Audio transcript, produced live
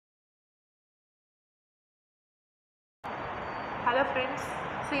Hello friends,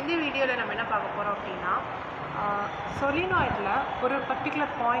 so in this video we will talk about solenoid ஒரு particular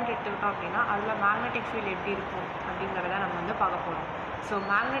point எடுத்துக்கிட்டோம் அப்படினா அதுல magnetic field எப்படி இருக்கும் அப்படிங்கறத நம்ம வந்து பார்க்க போறோம். So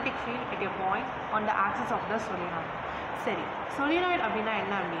magnetic field at a point on the axis of the solenoid. சரி, solenoid அப்படினா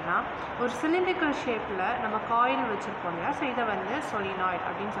என்ன அப்படினா ஒரு cylindrical shapeல நம்ம coil வச்சிருப்போம் இல்லையா, so இத வந்து solenoid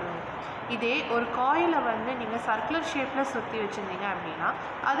அப்படினு சொல்லுவோம். இதே ஒரு coil வந்து நீங்க circular shapeல சுத்தி வச்சிருந்தீங்க அப்படினா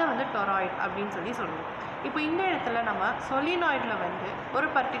அத வந்து toroid அப்படினு சொல்லுவோம். இப்போ இந்த இடத்துல நம்ம solenoidல வந்து ஒரு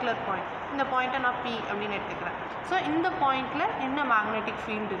particular point, இந்த பாயிண்ட்டை நான் P அப்படின்னு எடுத்துக்கிறேன். ஸோ இந்த பாயிண்ட்ல என்ன magnetic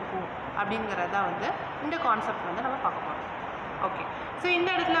field இருக்கும் அப்படிங்கிறத வந்து இந்த கான்செப்ட் வந்து நம்ம பார்க்க போகிறோம். ஓகே, ஸோ இந்த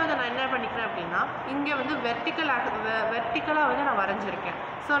இடத்துல வந்து நான் என்ன பண்ணிக்கிறேன் அப்படின்னா இங்கே வந்து வெர்டிக்கலாக வந்து நான் வரைஞ்சிருக்கேன்.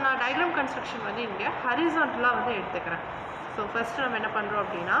 ஸோ நான் டயக்ராம் கன்ஸ்ட்ரக்ஷன் வந்து இங்கே ஹரிசான்டலாக வந்து எடுத்துக்கிறேன். ஸோ ஃபஸ்ட்டு நம்ம என்ன பண்ணுறோம்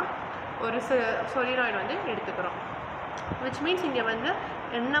அப்படின்னா ஒரு solenoid வந்து எடுத்துக்கிறோம். which means இங்கே வந்து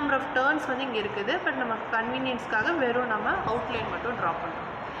number of turns வந்து இங்கே இருக்குது. பட் நம்ம கன்வீனியன்ஸ்க்காக வெறும் நம்ம அவுட்லைன் மட்டும் ட்ரா பண்ணுறோம்.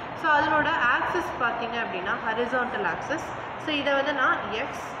 ஸோ அதனோட ஆக்சஸ் பார்த்தீங்க அப்படின்னா ஹரிசான்டல் ஆக்சஸ். ஸோ இதை வந்து நான்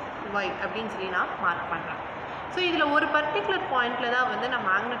எக்ஸ் ஒய் அப்படின்னு சொல்லி நான் மார்க் பண்ணுறேன். ஸோ இதில் ஒரு பர்டிகுலர் பாயிண்டில் தான் வந்து நான்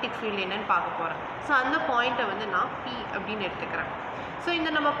மேக்னெட்டிக் ஃபீல்டு என்னென்னு பார்க்க போகிறேன். ஸோ அந்த பாயிண்ட்டை வந்து நான் P அப்படின்னு எடுத்துக்கிறேன். ஸோ இந்த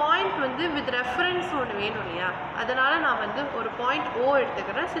நம்ம பாயிண்ட் வந்து வித் ரெஃபரன்ஸ் ஒன்று வேணும் இல்லையா, அதனால் நான் வந்து ஒரு பாயிண்ட் O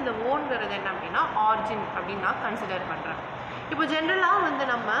எடுத்துக்கிறேன். ஸோ இந்த ஓங்கிறது என்ன அப்படின்னா ஆரிஜின் அப்படின்னு நான் கன்சிடர் பண்ணுறேன். இப்போ ஜென்ரலாக வந்து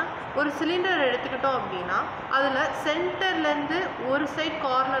நம்ம ஒரு சிலிண்டர் எடுத்துக்கிட்டோம் அப்படின்னா அதில் சென்டர்லேருந்து ஒரு சைட்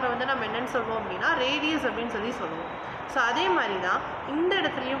கார்னரை வந்து நம்ம என்னென்னு சொல்லுவோம் அப்படின்னா ரேடியஸ் அப்படின்னு சொல்லுவோம். ஸோ அதே மாதிரி தான் இந்த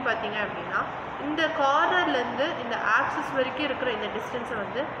இடத்துலையும் பார்த்தீங்க அப்படின்னா இந்த கார்னர்லேருந்து இந்த ஆக்சிஸ் வரைக்கும் இருக்கிற இந்த டிஸ்டன்ஸை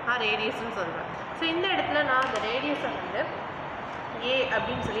வந்து நான் ரேடியஸ்ன்னு சொல்லுவேன். ஸோ இந்த இடத்துல நான் அந்த ரேடியஸை வந்து A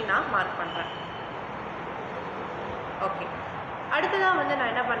அப்படின்னு சொல்லி நான் மார்க் பண்ணுறேன். ஓகே, அடுத்ததாக வந்து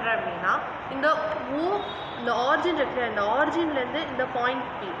நான் என்ன பண்ணுறேன் அப்படின்னா இந்த இந்த ஆரிஜின் இருக்குல்ல, இந்த ஆரிஜின்லேருந்து இந்த பாயிண்ட்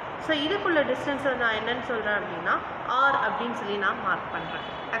P, ஸோ இதுக்குள்ள டிஸ்டன்ஸை நான் என்னென்னு சொல்கிறேன் அப்படின்னா R அப்படின்னு சொல்லி நான் மார்க் பண்ணுறேன்.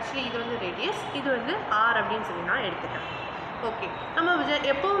 ஆக்சுவலி இது வந்து ரேடியஸ், இது வந்து R அப்படின்னு சொல்லி நான் எடுத்துக்கிறேன். ஓகே, நம்ம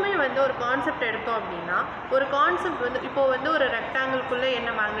எப்போவுமே வந்து ஒரு கான்செப்ட் எடுத்தோம் அப்படின்னா ஒரு கான்செப்ட் வந்து இப்போது வந்து ஒரு ரெக்டாங்கிள்குள்ளே என்ன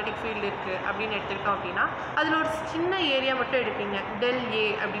மேக்னெட்டிக் ஃபீல்டு இருக்குது அப்படின்னு எடுத்துக்கிட்டோம் அப்படின்னா அதில் ஒரு சின்ன ஏரியா மட்டும் எடுப்பீங்க, டெல் ஏ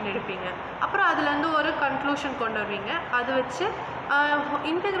அப்படின்னு எடுப்பீங்க. அப்புறம் அதுலேருந்து ஒரு கன்க்ளூஷன் கொண்டு வருவீங்க. அதை வச்சு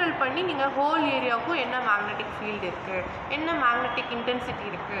இன்டெக்ரல் பண்ணி நீங்கள் ஹோல் ஏரியாவுக்கும் என்ன மேக்னெட்டிக் ஃபீல்டு இருக்குது, என்ன மேக்னெட்டிக் இன்டென்சிட்டி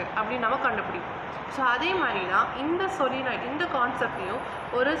இருக்குது அப்படின்னு நம்ம கண்டுபிடிப்போம். ஸோ அதே மாதிரி தான் இந்த solenoid இந்த கான்செப்ட்லையும்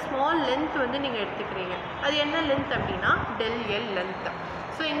ஒரு ஸ்மால் லென்த் வந்து நீங்கள் எடுத்துக்கிறீங்க. அது என்ன லென்த் அப்படின்னா டெல் எல் லென்த்.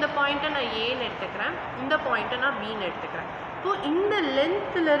 ஸோ இந்த பாயிண்ட்டை நான் ஏன்னு எடுத்துக்கிறேன், இந்த பாயிண்ட்டை நான் பின்னு எடுத்துக்கிறேன். இப்போது இந்த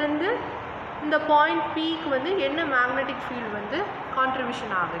லென்த்துலேருந்து இந்த பாயிண்ட் Pக்கு வந்து என்ன மேக்னெட்டிக் ஃபீல்டு வந்து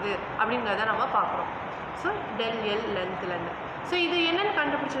கான்ட்ரிபியூஷன் ஆகுது அப்படிங்கிறத நம்ம பார்க்குறோம். So del L லென்த்லேருந்து. ஸோ இது என்னென்னு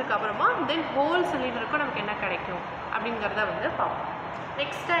கண்டுபிடிச்சதுக்கு அப்புறமா தென் ஹோல் சிலிண்டருக்கும் நமக்கு என்ன கிடைக்கும் அப்படிங்கிறத வந்து பார்ப்போம்.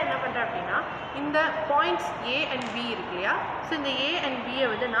 நெக்ஸ்ட்டாக என்ன பண்ணுறேன் அப்படின்னா இந்த பாயிண்ட்ஸ் A அண்ட் B இருக்கு இல்லையா, ஸோ இந்த A அண்ட் Bயை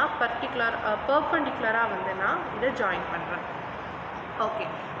வந்து நான் பர்பண்டிகுலராக வந்து நான் இதை ஜாயின் பண்ணுறேன். ஓகே,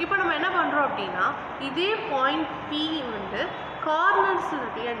 இப்போ நம்ம என்ன பண்ணுறோம் அப்படின்னா இதே பாயிண்ட் P வந்து கார்னர்ஸ்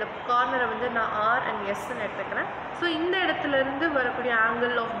இருக்கு, இந்த கார்னரை வந்து நான் R அண்ட் Sன்னு எடுத்துக்கிறேன். ஸோ இந்த இடத்துலேருந்து வரக்கூடிய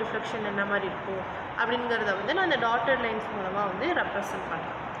ஆங்கிள் ஆஃப் டிஃப்ளெக்ஷன் என்ன மாதிரி இருக்கும் அப்படிங்கிறத வந்து நான் இந்த டாட்டட் லைன்ஸ் மூலமாக வந்து ரெப்ரசன்ட்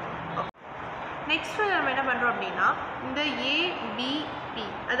பண்ணுறேன். நெக்ஸ்ட்டு நம்ம என்ன பண்ணுறோம் அப்படின்னா இந்த ஏபிபி,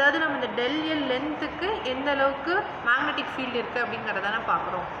 அதாவது நம்ம இந்த டெல் எல் லென்த்துக்கு எந்த அளவுக்கு மேக்னெட்டிக் ஃபீல்டு இருக்குது அப்படிங்கிறத நான்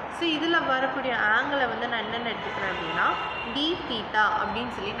பார்க்குறோம். ஸோ இதில் வரக்கூடிய ஆங்கிளை வந்து நான் என்னென்ன எடுத்துக்கிறேன் அப்படின்னா டி தீட்டா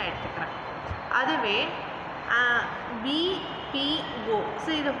அப்படின்னு சொல்லி நான் எடுத்துக்கிறேன். அதுவே பிபிஓ, ஸோ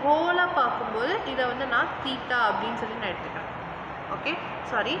இது ஹோலாக பார்க்கும்போது இதை வந்து நான் தீட்டா அப்படின்னு சொல்லி நான் எடுத்துக்கிறேன். ஓகே,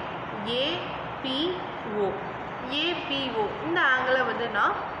 சாரி, ஏபிஓ இந்த ஆங்கிளை வந்து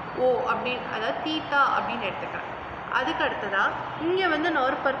நான் O அப்படின்னு, அதாவது தீட்டா அப்படின்னு எடுத்துக்கிறேன். அதுக்கு அடுத்ததாக இங்கே வந்து நான்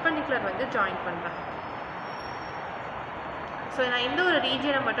ஒரு பர்பண்டிகுலர் வந்து ஜாயின் பண்ணுறேன். ஸோ நான் இந்த ஒரு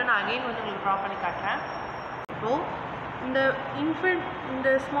ரீஜனை மட்டும் நான் அகைன் வந்து உங்களுக்கு ட்ரா பண்ணி காட்டுறேன். இப்போது இந்த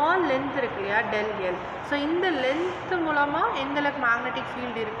ஸ்மால் லென்த் இருக்கு இல்லையா டெல் எல், ஸோ இந்த லென்த்து மூலமாக எந்த அளவுக்கு மேக்னெட்டிக்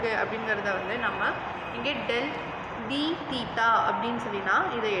ஃபீல்டு இருக்குது அப்படிங்கிறத வந்து நம்ம இங்கே டெல் டி தீட்டா அப்படின்னு சொல்லி நான்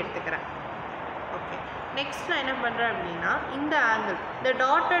இதை எடுத்துக்கிறேன். ஓகே, நெக்ஸ்ட் நான் என்ன பண்ணுறேன் அப்படின்னா இந்த ஆங்கிள் இந்த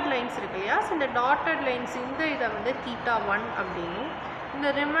டாட்டட் லைன்ஸ் இருக்கு இல்லையா, ஸோ இந்த டாட்டட் லைன்ஸ் இந்த இதை வந்து தீட்டா 1 அப்படின்னும் இந்த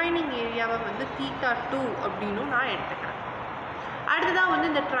ரிமைனிங் ஏரியாவை வந்து தீட்டா 2 அப்படின்னும் நான் எடுத்துக்கிறேன். அடுத்ததாக வந்து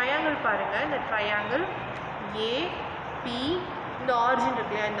இந்த ட்ரையாங்கிள் பாருங்கள், இந்த ட்ரையாங்கிள் ஏபி, இந்த ஆரிஜின்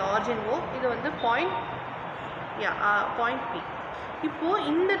இருக்கு இல்லையா, இந்த ஆரிஜின் O, இது வந்து பாயிண்ட் P. இப்போது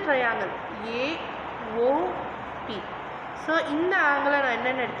இந்த ட்ரையாங்கிள் ஏஓபி, ஸோ இந்த ஆங்கிளை நான்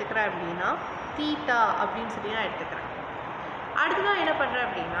என்னென்னு எடுத்துக்கிறேன் அப்படின்னா தீட்டா அப்படின்னு சொல்லி நான் எடுத்துக்கிறேன். அடுத்ததான் என்ன பண்ணுறேன்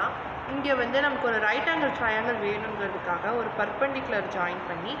அப்படின்னா இங்கே வந்து நமக்கு ஒரு ரைட் ஆங்கிள் ட்ரையாங்கிள் வேணுங்கிறதுக்காக ஒரு பர்பண்டிகுலர் ஜாயின்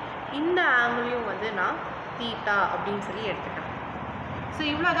பண்ணி இந்த ஆங்கிளையும் வந்து நான் தீட்டா அப்படின்னு சொல்லி எடுத்துக்கிறேன். ஸோ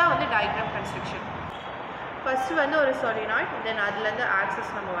இவ்வளோ தான் வந்து டயக்ராம் கன்ஸ்ட்ரக்ஷன். ஃபஸ்ட்டு வந்து ஒரு சொலினாய்ட், தென் அதுலேருந்து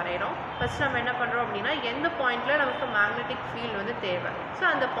ஆக்சஸ் நம்ம வரைகிறோம். ஃபஸ்ட் நம்ம என்ன பண்ணுறோம் அப்படின்னா எந்த பாயிண்டில் நமக்கு மேக்னெட்டிக் ஃபீல்டு வந்து தேவை, ஸோ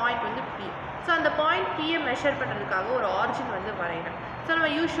அந்த பாயிண்ட் வந்து P. ஸோ அந்த பாயிண்ட் Pயை மெஷர் பண்ணுறதுக்காக ஒரு ஆரிஜின் வந்து வரைகிறேன். ஸோ நம்ம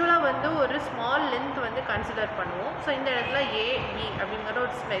யூஸ்வலாக வந்து ஒரு ஸ்மால் லென்த் வந்து கன்சிடர் பண்ணுவோம். ஸோ இந்த இடத்துல AB அப்படிங்கிற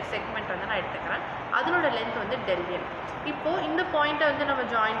ஒரு செக்மெண்ட் வந்து நான் எடுத்துக்கிறேன். அதனோட லென்த் வந்து del. இப்போது இந்த பாயிண்ட்டை வந்து நம்ம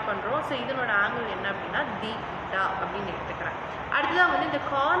ஜாயின் பண்ணுறோம். ஸோ இதனோட ஆங்கிள் என்ன அப்படின்னா d அப்படின்னு எடுத்துக்கிறேன். அடுத்ததாக வந்து இந்த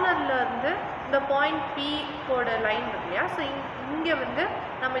கார்னர்லேருந்து இந்த பாயிண்ட் P-கோட லைன் இருக்கு இல்லையா, ஸோ இங்கே வந்து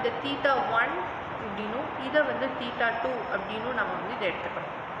நம்ம இதை θ1 அப்படின்னும் இதை வந்து θ2 அப்படின்னும் நம்ம வந்து இதை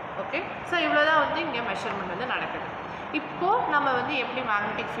எடுத்துக்கிறோம். ஓகே, ஸோ இவ்வளோ தான் வந்து இங்கே மெஷர்மெண்ட் வந்து நடக்குது. இப்போது நம்ம வந்து எப்படி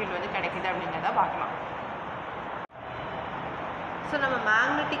மேக்னெட்டிக் ஃபீல்டு வந்து கிடைக்குது அப்படிங்கிறத பார்க்கலாம். ஸோ நம்ம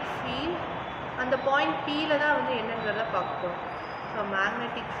மேக்னெட்டிக் ஃபீல்ட் அந்த பாயிண்ட் Pயில் தான் வந்து என்னங்கிறத பார்க்க போகிறோம். So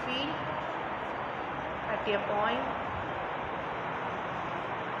magnetic field at a point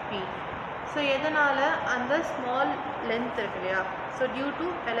P. So எதனால் அந்த ஸ்மால் லென்த் இருக்கு இல்லையா, so due to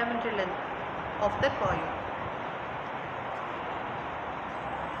elementary length of the coil.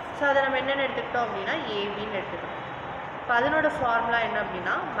 So அதை நம்ம என்னென்னு எடுத்துக்கிட்டோம் அப்படின்னா ஏபின்னு எடுத்துக்கிட்டோம். இப்போ அதனோட ஃபார்முலா என்ன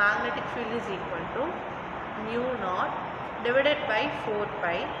அப்படின்னா magnetic field is equal to μ0 divided by 4π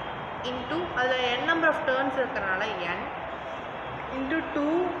into அதில் n நம்பர் ஆஃப் டேர்ன்ஸ் இருக்கிறனால n இன்டூ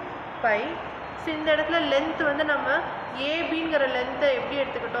 2π. ஸோ இந்த இடத்துல லென்த் வந்து நம்ம ஏபிங்கிற லென்த்தை எப்படி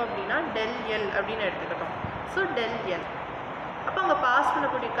எடுத்துக்கிட்டோம் அப்படின்னா del அப்படின்னு எடுத்துக்கிட்டோம். So del. அப்போ அங்கே பாஸ்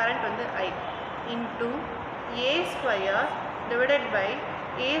பண்ணக்கூடிய கரண்ட் வந்து I into a² divided by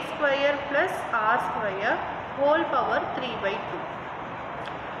a² plus r² whole power 3/2.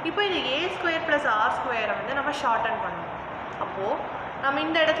 இப்போ இந்த a² ப்ளஸ் r² வந்து நம்ம ஷார்டன் பண்ணணும். அப்போது நம்ம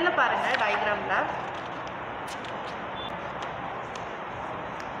இந்த இடத்துல பாருங்கள் டயக்ராமில்,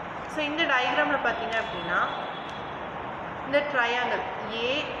 ஸோ இந்த டயக்ராமில் பார்த்தீங்க அப்படின்னா இந்த ட்ரையாங்கிள்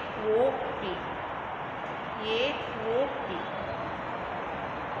AOP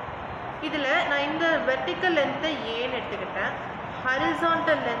இதில் நான் இந்த வெர்டிக்கல் லென்த்தை ஏன்னு எடுத்துக்கிட்டேன்,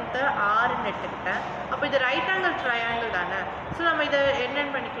 ஹரிசான்டல் லென்த்தை ஆர்ன்னு எடுத்துக்கிட்டேன். அப்போ இது ரைட் ஆங்கிள் ட்ரையாங்கிள் தானே. ஸோ நம்ம இதை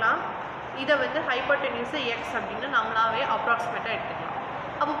என்னென்னு பண்ணிக்கலாம், இதை வந்து ஹைப்போடென்யூஸை எக்ஸ் அப்படின்னு நம்மளாவே அப்ராக்சிமேட்டாக எடுத்துக்கலாம்.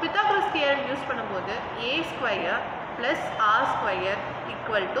 அப்போ பித்தாகரஸ் தியரம் யூஸ் பண்ணும்போது a² plus r²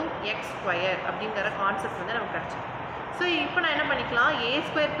 equal to x² அப்படிங்கிற கான்செப்ட் வந்து நமக்கு கிடச்சிடும். ஸோ இப்போ நான் என்ன பண்ணிக்கலாம்,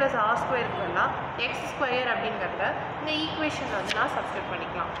 a² ப்ளஸ் r² பதிலாக x² அப்படிங்கிறத இந்த ஈக்குவேஷனில் வந்து நான் சப்ஸ்டியூட்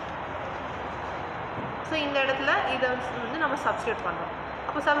பண்ணிக்கலாம். ஸோ இந்த இடத்துல இதை வந்து நம்ம சப்ஸ்டியூட் பண்ணுறோம்.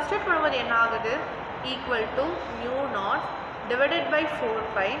 அப்போ சப்ஸ்டியூட் பண்ணும்போது என்ன ஆகுது, equal to μ0 divided by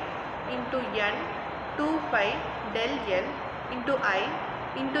 4π into n 2π del into I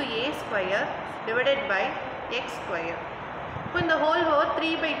into a² divided by x². இப்போ இந்த ஹோல் ஓவர்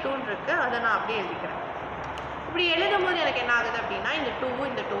 3/2 இருக்குது, அதை நான் அப்படியே எழுதிக்கிறேன். இப்படி எழுதும் போது எனக்கு என்ன ஆகுது அப்படின்னா இந்த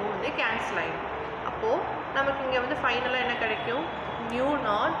 2 வந்து கேன்சல் ஆகிடும். அப்போது நமக்கு இங்கே வந்து ஃபைனலாக என்ன கிடைக்கும்,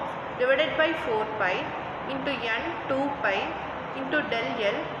 μ0 divided by 4π into n 2π into del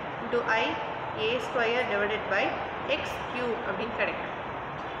into I a² divided by x³ அப்படின்னு கிடைக்கும்.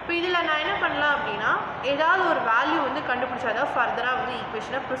 இப்போ இதில் நான் என்ன பண்ணலாம் அப்படின்னா ஏதாவது ஒரு வேல்யூ வந்து கண்டுபிடிச்சாதான் ஃபர்தராக வந்து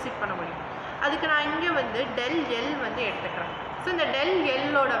ஈக்குவேஷனை ப்ரொசீட் பண்ண முடியும். அதுக்கு நான் இங்கே வந்து del வந்து எடுத்துக்கிறேன். ஸோ இந்த del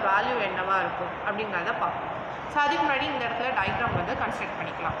வேல்யூ என்னவா இருக்கும் அப்படிங்கிறத பார்ப்போம். ஸோ அதுக்கு முன்னாடி இந்த இடத்துல டயக்ராம் வந்து கன்ஸ்ட்ரக்ட்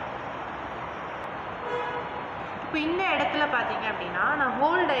பண்ணிக்கலாம். இப்போ இந்த இடத்துல பார்த்தீங்க அப்படின்னா நான்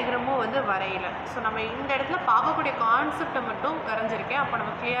ஹோல் டயக்ராமும் வந்து வரையலை. ஸோ நம்ம இந்த இடத்துல பார்க்கக்கூடிய கான்செப்டை மட்டும் வரைஞ்சிருக்கேன். அப்போ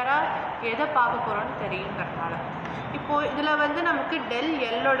நம்ம கிளியராக எதை பார்க்க போகிறோன்னு தெரியுங்கிறதுனால இப்போது இதில் வந்து நமக்கு del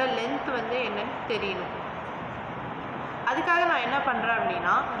லென்த் வந்து என்னன்னு தெரியணும். அதுக்காக நான் என்ன பண்ணுறேன்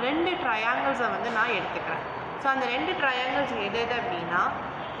அப்படின்னா 2 ட்ரையாங்கிள்ஸை வந்து நான் எடுத்துக்கிறேன். ஸோ அந்த 2 ட்ரையாங்கிள்ஸ் எது அப்படின்னா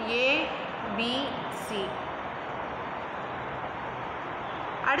ABC.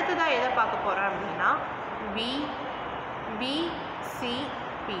 அடுத்ததாக எதை பார்க்க போகிறேன் அப்படின்னா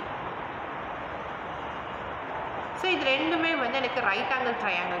BCP. ஸோ இது ரெண்டுமே வந்து எனக்கு ரைட் ஆங்கிள்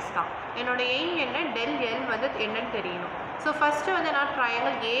ட்ரையாங்கிள்ஸ் தான். என்னோடய எய்ம் என்ன, del வந்து என்னன்னு தெரியணும். ஸோ ஃபஸ்ட்டு வந்து நான்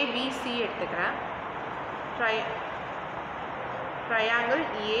ட்ரையாங்கிள் ABC எடுத்துக்கிறேன். Triangle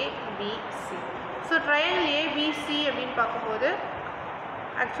ABC. So triangle ABC அப்படின்னு பார்க்கும்போது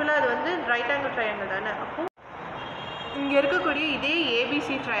ஆக்சுவலாக அது வந்து ரைட் ஆங்கிள் ட்ரையாங்கிள் தானே. அப்போது இங்கே இருக்கக்கூடிய இதே ABC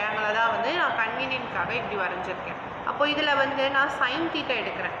ட்ரையாங்கிளை தான் வந்து நான் கன்வீனியன்ட்காக இப்படி வரைஞ்சிருக்கேன். அப்போ இதில் வந்து நான் sin θ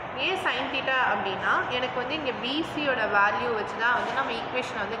எடுக்கிறேன். ஏன் sin θ அப்படின்னா எனக்கு வந்து இங்கே BCயோட வேல்யூ வச்சு தான் வந்து நம்ம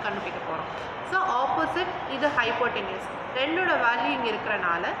ஈக்குவேஷனை வந்து கண்டுபிடிக்க போகிறோம். ஸோ ஆப்போசிட் இது ஹைப்போடென்யூஸ், ரெண்டோட வேல்யூ இங்கே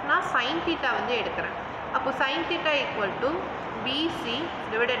இருக்கிறனால நான் sin θ வந்து எடுக்கிறேன். அப்போ sin θ equal to BC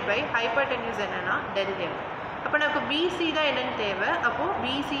divided by hypotenuse என்னென்னா del. அப்போ நமக்கு BC தான் என்னென்னு தேவை. அப்போது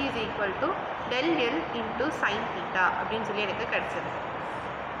BC is equal to del into sin θ அப்படின்னு சொல்லி எனக்கு கிடச்சிருக்கு.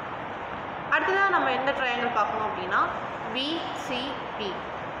 அடுத்ததாக நம்ம எந்த ட்ரையாங்கிள் பார்க்கணும் அப்படின்னா விசிபி.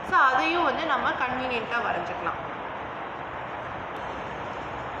 ஸோ அதையும் வந்து நம்ம கன்வீனியண்ட்டாக வரைஞ்சிக்கலாம்.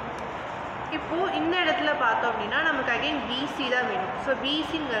 இப்போது இந்த இடத்துல பார்த்தோம் அப்படின்னா நமக்கு அகைன் பிசி தான் வேணும். ஸோ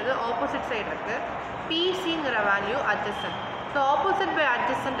பிசிங்கிறது ஆப்போசிட் சைடு இருக்குது, பிசிங்கிற value adjacent. So opposite by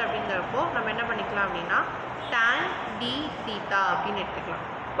adjacent அப்படிங்கிறப்போ நம்ம என்ன பண்ணிக்கலாம் அப்படின்னா tan d theta அப்படின்னு எடுத்துக்கலாம்.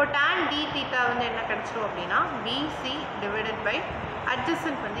 இப்போ tan d theta வந்து என்ன கிடச்சிடும் அப்படின்னா பிசி டிவைடட் பை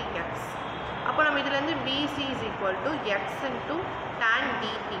அட்ஜசன்ட் வந்து எக்ஸ். அப்போ நம்ம இதுலேருந்து PC is equal to X into tan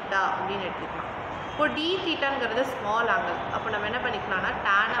d theta அப்படின்னு எடுத்துக்கலாம். இப்போ d thetaங்கிறது ஸ்மால் ஆங்கிள். அப்போ நம்ம என்ன பண்ணிக்கலாம்னா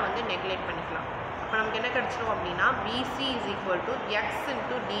டேனை வந்து நெக்லெக்ட் பண்ணிக்கலாம். அப்போ நமக்கு என்ன கிடச்சிடும் அப்படின்னா PC is equal to X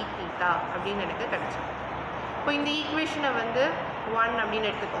into d theta அப்படின்னு எனக்கு கிடச்சிடும். இப்போ இந்த ஈக்குவேஷனை வந்து 1 அப்படின்னு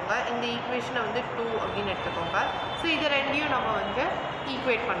எடுத்துக்கோங்க, இந்த ஈக்குவேஷனை வந்து 2 அப்படின்னு எடுத்துக்கோங்க. ஸோ இது ரெண்டையும் நம்ம வந்து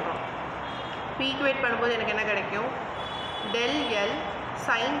ஈக்குவேட் பண்ணுறோம். இப்போ ஈக்குவேட் பண்ணும்போது எனக்கு என்ன கிடைக்கும், del L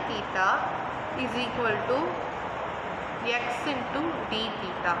sin theta is equal to x into d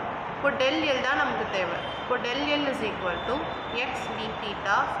theta. இப்போ del L தான் நமக்கு தேவை. இப்போ del L is equal to x d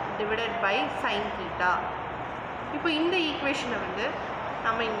theta divided by sin theta. இப்போ இந்த ஈக்குவேஷனை வந்து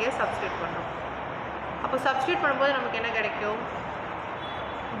நம்ம இங்கே சப்ஸ்டியூட் பண்ணுறோம். அப்போ சப்ஸ்டியூட் பண்ணும்போது நமக்கு என்ன கிடைக்கும்,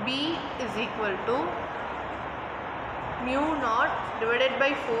 b is equal to mu naught divided by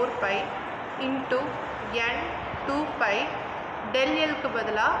 4 pi into n 2 pi del L க்கு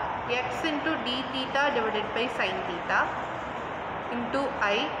பதிலாக x into d theta divided by sin theta into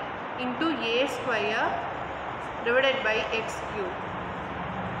I into a square divided by x cube.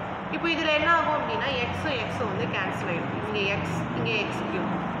 இப்போ இதில் என்ன ஆகும் அப்படின்னா எக்ஸும் எக்ஸும் வந்து கேன்சல் ஆகிடும். இங்கே எக்ஸ் இங்கே எக்ஸ்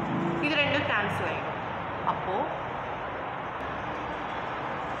கியூப், இது ரெண்டும் கேன்சல் ஆகிடும்.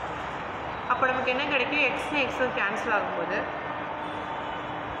 அப்போ நமக்கு என்ன கிடைக்கும், எக்ஸு எக்ஸும் கேன்சல் ஆகும்போது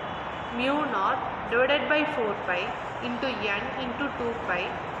mu naught divided by 4 pi into n into 2 pi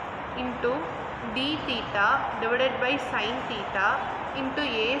into d theta divided by sin theta into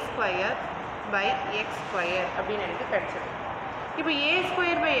a square by x square அப்படின்னு எனக்கு கிடைச்சது. இப்போ a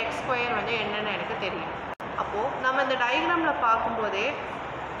square by x square வந்து என்னென்னு எனக்கு தெரியும். அப்போது நம்ம இந்த டயக்ராமில் பார்க்கும்போதே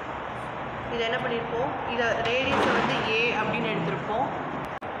இது என்ன பண்ணியிருப்போம், இதை ரேடியஸை வந்து a அப்படின்னு எடுத்திருப்போம்.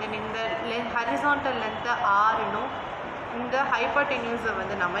 தென் இந்த ஹரிசான்டல் லென்த்தை ஆர்னும் இந்த ஹைப்பர்டென்யூஸை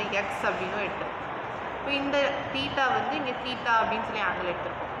வந்து நம்ம எக்ஸ் அப்படின்னும் எடுத்துருப்போம். இப்போ இந்த தீட்டா வந்து இங்கே தீட்டா அப்படின்னு சொல்லி ஆங்கிள்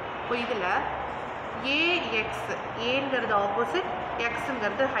எடுத்துருப்போம். இப்போ இதில் ஏஎக்ஸ், ஏங்கிறது ஆப்போசிட்,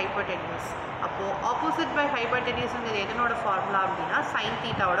 எக்ஸுங்கிறது ஹைப்பர்டென்யூஸ். அப்போது ஆப்போசிட் பை ஹைப்பர்டென்யூஸுங்கிறது எதனோட ஃபார்முலா அப்படின்னா சைன்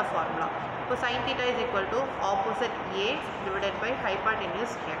தீட்டாவோட ஃபார்முலா. இப்போ sine theta is equal to opposite A divided by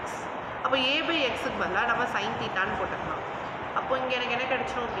ஹைப்பர்டென்யூஸ் X. அப்போ ஏ பை எக்ஸுக்கு பதிலாக நம்ம சைன் தீட்டான்னு போட்டுக்கலாம். அப்போ இங்கே எனக்கு என்ன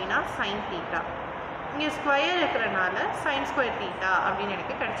கிடச்சிடும் அப்படின்னா சைன் தீட்டா, இங்கே ஸ்கொயர் இருக்கிறனால சைன் ஸ்கொயர் தீட்டா அப்படின்னு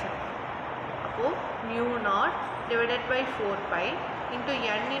எனக்கு கிடச்சிடும். அப்போது mu naught divided by 4 pi into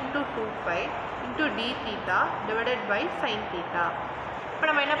n into 2 pi into d theta divided by sin theta. இப்போ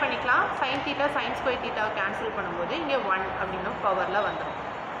நம்ம என்ன பண்ணிக்கலாம், சைன் தீட்டா சைன் ஸ்கொயர் தீட்டாவை கேன்சல் பண்ணும்போது இங்கே 1 அப்படின்னு பவரில் வந்துடும்.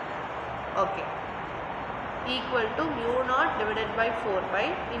 Okay, equal to mu naught divided by 4 pi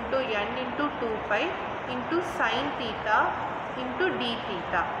into n into 2 pi into sin theta into d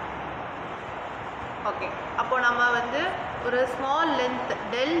theta. Okay, அப்போது நம்ம வந்து ஒரு ஸ்மால் லென்த்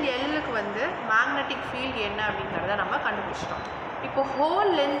del Lக்கு வந்து மேக்னெட்டிக் ஃபீல்ட் என்ன அப்படிங்கிறத நம்ம கண்டுபிடிச்சிட்டோம். இப்போ ஹோல்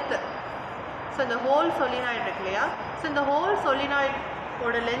லென்த், ஸோ இந்த ஹோல் சொலினாய்டு இருக்கு இல்லையா, ஸோ இந்த ஹோல்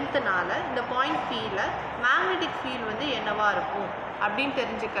சொலினாய்டோட லென்த்துனால இந்த பாயிண்ட் Pயில் மேக்னெட்டிக் ஃபீல்ட் வந்து என்னவாக இருக்கும் அப்படின்னு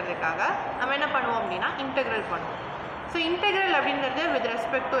தெரிஞ்சுக்கிறதுக்காக நம்ம என்ன பண்ணுவோம் அப்படின்னா இன்டெக்ரல் பண்ணுவோம். ஸோ இன்டெக்ரல் அப்படிங்கிறது வித்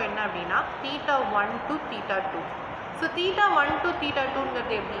ரெஸ்பெக்ட் டு என்ன அப்படின்னா θ1 to θ2. ஸோ θ1 to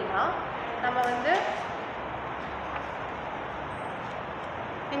θ2ங்கிறது எப்படின்னா நம்ம வந்து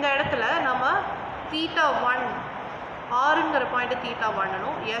இந்த இடத்துல நம்ம θ1 ஆறுங்கிற பாயிண்ட்டு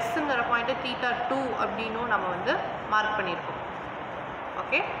θ1னும் எஸ்ஸுங்கிற பாயிண்ட்டு θ2 அப்படின்னும் நம்ம வந்து மார்க் பண்ணியிருக்கோம்.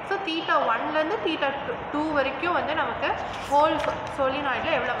 ஓகே, ஸோ θ1லேருந்து θ2 வரைக்கும் வந்து நமக்கு ஹோல்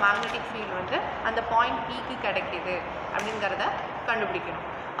சொலினாய்டில் எவ்வளோ மேக்னெட்டிக் ஃபீல்டு வந்து அந்த பாயிண்ட் Pக்கு கிடைக்கிது அப்படிங்கிறத கண்டுபிடிக்கணும்.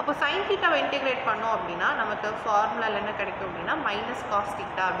 அப்போ சைன் தீட்டாவை இன்டெகிரேட் பண்ணோம் அப்படின்னா நமக்கு ஃபார்முலாவில் என்ன கிடைக்கும் அப்படின்னா மைனஸ் காஸ்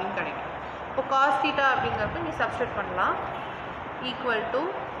தீட்டா அப்படின்னு கிடைக்கும். இப்போ காஸ் தீட்டா அப்படிங்கிறப்ப நீ சப்ஸ்டியூட் பண்ணலாம். Equal to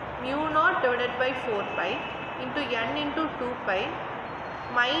mu naught divided by 4 pi into n into 2 pi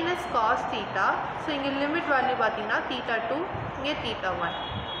minus cos theta. So இங்கே லிமிட் வேல்யூ பார்த்தீங்கன்னா θ2, இங்கே θ1.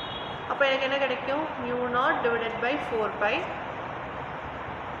 அப்போ எனக்கு என்ன கிடைக்கும், mu naught divided by 4 pi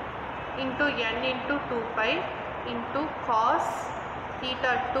into n into 2 pi into cos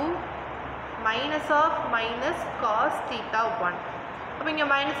θ2 minus of minus cos θ1. அப்போ இங்கே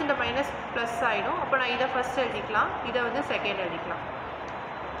minus இந்த மைனஸ் ப்ளஸ் ஆகிடும். அப்போ நான் இதை ஃபஸ்ட் எழுதிக்கலாம், இதை வந்து செகண்ட் எழுதிக்கலாம்.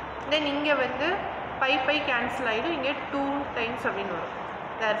 தென் இங்கே வந்து பை பை கேன்சல் ஆகிடும், இங்கே 2 டைம்ஸ் அப்படின்னு வரும்.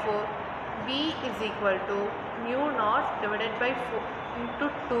 Therefore B is equal to mu naught divided by 4 into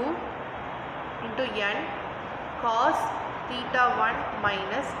 2 into n cos theta 1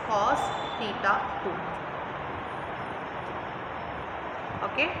 minus cos theta 2.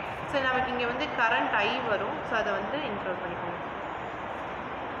 Okay, so நமக்கு இங்கே வந்து கரண்ட் I வரும். ஸோ அதை வந்து இன்க்ளூட் பண்ணிக்கோங்க.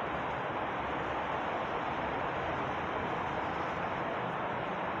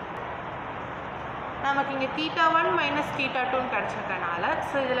 நமக்கு இங்கே theta 1 மைனஸ் theta 2 கிடச்சிருக்கனால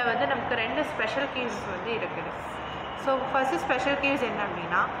ஸோ இதில் வந்து நமக்கு ரெண்டு ஸ்பெஷல் கேஸஸ் வந்து இருக்குது. ஸோ ஃபஸ்ட்டு ஸ்பெஷல் கேஸ் என்ன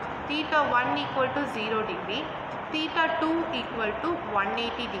அப்படின்னா theta 1 equal to 0 degree, theta 2 equal to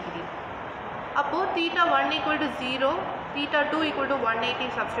 180 degree. அப்போது theta 1 equal to 0, theta 2 equal to 180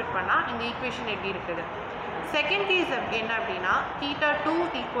 substitute பண்ணால் இந்த ஈக்குவேஷன் எப்படி இருக்குது. செகண்ட் கேஸ் என்ன அப்படின்னா theta 2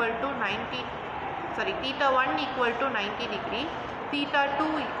 equal to theta 1 equal to 90 degree, theta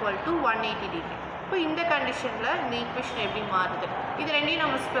 2 equal to 180 degree. இப்போ இந்த கண்டிஷனில் இந்த ஈக்குவேஷன் எப்படி மாறுது, இது ரெண்டையும்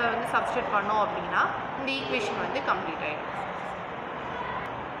நம்ம வந்து சப்ஸ்டியூட் பண்ணோம் அப்படின்னா இந்த ஈக்குவேஷன் வந்து கம்ப்ளீட் ஆகிடும்.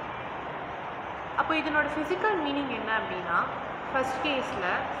 அப்போ இதனோட ஃபிசிக்கல் மீனிங் என்ன அப்படின்னா ஃபஸ்ட் கேஸில்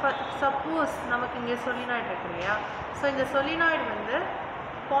சப்போஸ் நமக்கு இங்கே சொலினாய்டு இருக்கு இல்லையா, ஸோ இந்த சொலினாய்டு வந்து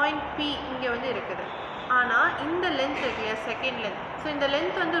பாயிண்ட் P இங்கே வந்து இருக்குது. ஆனால் இந்த லென்த் இருக்கு இல்லையா, செகண்ட் லென்த், ஸோ இந்த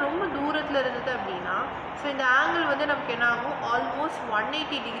லென்த் வந்து ரொம்ப தூரத்தில் இருந்தது அப்படின்னா ஸோ இந்த ஆங்கிள் வந்து நமக்கு என்ன ஆகும், ஆல்மோஸ்ட்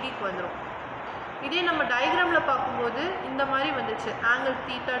 180 டிகிரிக்கு வந்துடும். இதே நம்ம டயக்ராமில் பார்க்கும்போது இந்த மாதிரி வந்துச்சு, ஆங்கிள்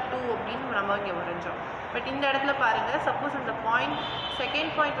theta 2 அப்படின்னு நம்ம இங்கே வரைஞ்சோம். பட் இந்த இடத்துல பாருங்கள், சப்போஸ் அந்த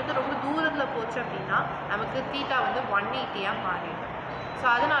செகண்ட் பாயிண்ட் வந்து ரொம்ப தூரத்தில் போச்சு அப்படின்னா நமக்கு theta வந்து 180 மாறிடும். ஸோ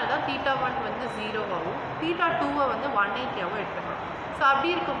அதனால தான் theta 1 வந்து 0வாகவும் theta 2 வந்து 180ஆகவும் எடுத்துக்கணும். ஸோ அப்படி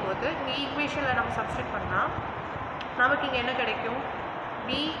இருக்கும்போது இங்கே ஈக்குவேஷனில் நம்ம சப்ஸ்டியூட் பண்ணால் நமக்கு இங்கே என்ன கிடைக்கும்,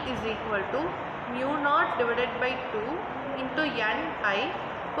 B is equal to mu naught divided by 2 into ni.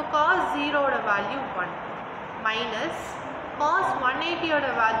 இப்போ cos 0ஓட value 1 minus cos 180ஓட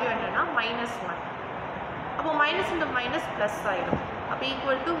value என்னென்னா -1. அப்போ மைனஸ் இந்த மைனஸ் ப்ளஸ் ஆகிடும். அப்போ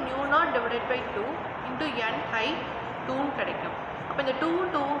equal to mu naught divided by 2 into ni 2 கிடைக்கும். அப்போ இந்த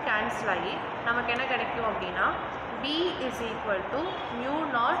 2 கேன்சல் ஆகி நமக்கு என்ன கிடைக்கும் அப்படின்னா B is equal to mu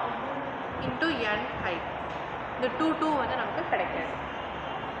naught into ni. இந்த 2 வந்து நமக்கு கிடைக்காது.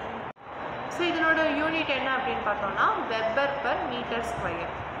 ஸோ இதனோட யூனிட் என்ன அப்படின்னு பார்த்தோம்னா webber per metre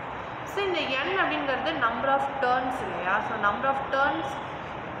square. So இந்த n அப்படிங்கிறது நம்பர் ஆஃப் டர்ன்ஸ் இல்லையா, so number of turns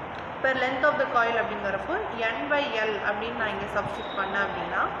per length of the coil அப்படிங்கிறப்போ n/l அப்படின்னு நான் இங்கே சப்ஸ்டியூட் பண்ணேன்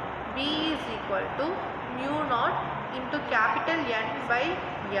அப்படின்னா B is equal to mu naught into capital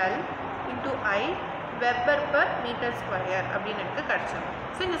N/l into I webber per metre square அப்படின்னு எனக்கு கிடச்சிடும்.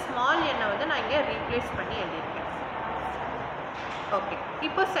 ஸோ இந்த ஸ்மால் n வந்து நான் இங்கே ரீப்ளேஸ் பண்ணி எழுதியிருக்கேன். ஓகே,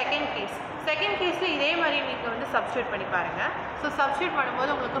 இப்போ செகண்ட் கேஸில் இதே மாதிரி நீங்கள் வந்து சப்ஸ்டியூட் பண்ணி பாருங்கள். ஸோ சப்ஸ்டியூட் பண்ணும்போது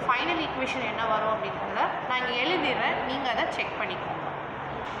உங்களுக்கு ஃபைனல் ஈக்குவேஷன் என்ன வரும் அப்படிங்கிறத நான் இங்கே எழுதிடுறேன், நீங்கள் அதை செக் பண்ணிக்கோங்க.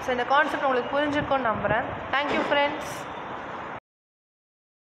 ஸோ இந்த கான்செப்ட் உங்களுக்கு புரிஞ்சிருக்கும்னு நம்புகிறேன். Thank you friends.